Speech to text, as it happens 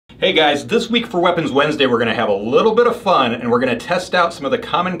Hey guys, this week for Weapons Wednesday we're going to have a little bit of fun and we're going to test out some of the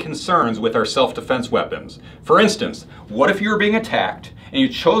common concerns with our self-defense weapons. For instance, what if you were being attacked and you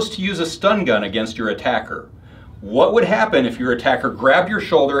chose to use a stun gun against your attacker? What would happen if your attacker grabbed your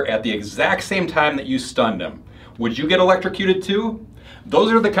shoulder at the exact same time that you stunned him? Would you get electrocuted too?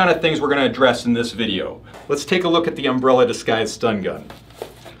 Those are the kind of things we're going to address in this video. Let's take a look at the Umbrella disguised stun gun.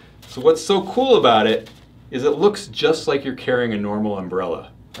 So what's so cool about it is it looks just like you're carrying a normal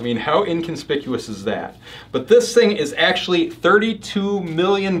umbrella. I mean, how inconspicuous is that? But this thing is actually 32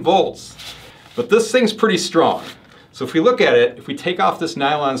 million volts. But this thing's pretty strong. So if we look at it, if we take off this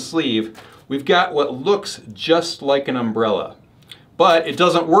nylon sleeve, we've got what looks just like an umbrella. But it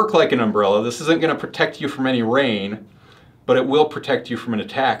doesn't work like an umbrella. This isn't going to protect you from any rain, but it will protect you from an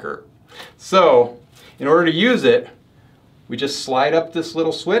attacker. So in order to use it, we just slide up this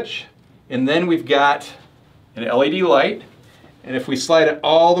little switch, and then we've got an LED light. And if we slide it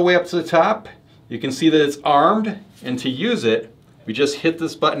all the way up to the top, you can see that it's armed, and to use it, we just hit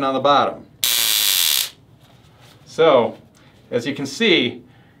this button on the bottom. So, as you can see,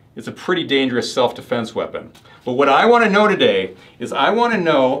 it's a pretty dangerous self-defense weapon. But what I want to know today is I want to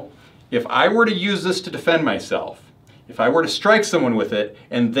know if I were to use this to defend myself, if I were to strike someone with it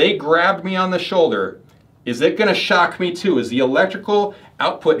and they grabbed me on the shoulder, is it going to shock me too? Is the electrical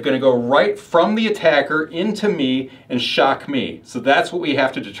output going to go right from the attacker into me and shock me? So that's what we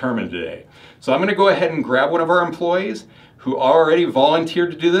have to determine today. So I'm going to go ahead and grab one of our employees who already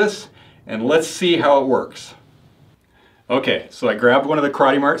volunteered to do this, and let's see how it works. Okay, so I grabbed one of the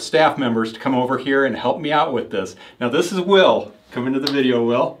Karate Mart staff members to come over here and help me out with this. Now this is Will. Come into the video,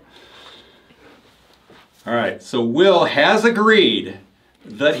 Will. All right, so Will has agreed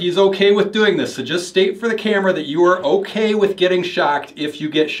that he's okay with doing this. So just state for the camera that you are okay with getting shocked if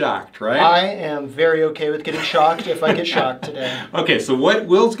you get shocked, right? I am very okay with getting shocked if I get shocked today. Okay, so what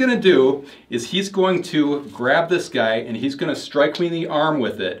Will's gonna do is he's going to grab this guy and he's gonna strike me in the arm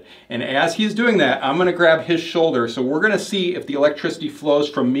with it. And as he's doing that, I'm gonna grab his shoulder. So we're gonna see if the electricity flows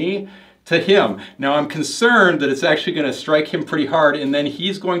from me to him. Now I'm concerned that it's actually gonna strike him pretty hard and then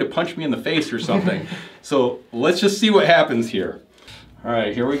he's going to punch me in the face or something. So let's just see what happens here. All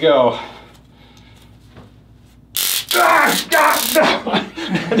right, here we go.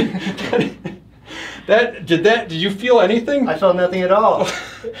 Did you feel anything? I felt nothing at all,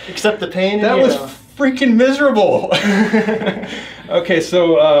 except the pain. That was freaking miserable. Okay,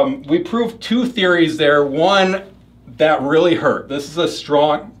 so we proved two theories there. One, that really hurt. This is a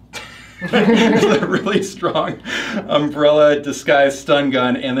strong, it's a really strong umbrella disguised stun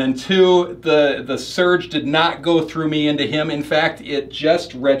gun. And then two, the surge did not go through me into him. In fact, it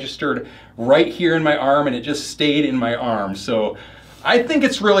just registered right here in my arm and it just stayed in my arm. So I think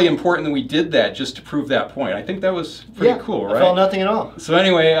it's really important that we did that just to prove that point. I think that was pretty cool, right? I felt nothing at all. So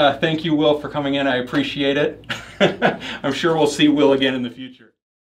anyway, thank you, Will, for coming in. I appreciate it. I'm sure we'll see Will again in the future.